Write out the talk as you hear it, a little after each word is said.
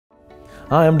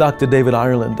Hi, I'm Dr. David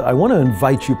Ireland. I want to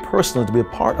invite you personally to be a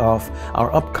part of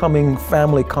our upcoming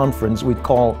family conference we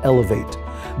call Elevate.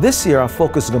 This year, our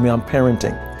focus is going to be on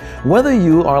parenting. Whether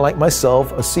you are like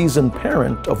myself, a seasoned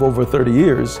parent of over 30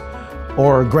 years,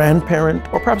 or a grandparent,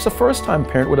 or perhaps a first-time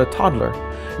parent with a toddler,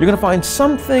 you're going to find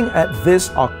something at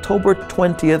this October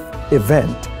 20th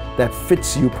event that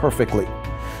fits you perfectly.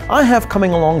 I have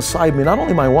coming alongside me not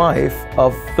only my wife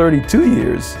of 32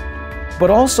 years, but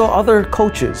also other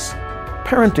coaches,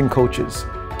 parenting coaches,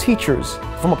 teachers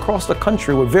from across the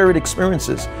country with varied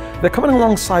experiences. They're coming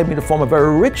alongside me to form a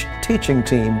very rich teaching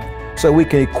team so we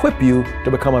can equip you to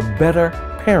become a better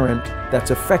parent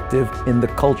that's effective in the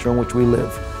culture in which we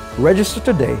live. Register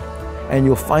today and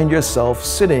you'll find yourself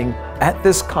sitting at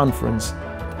this conference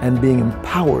and being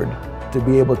empowered to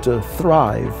be able to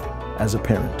thrive as a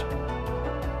parent.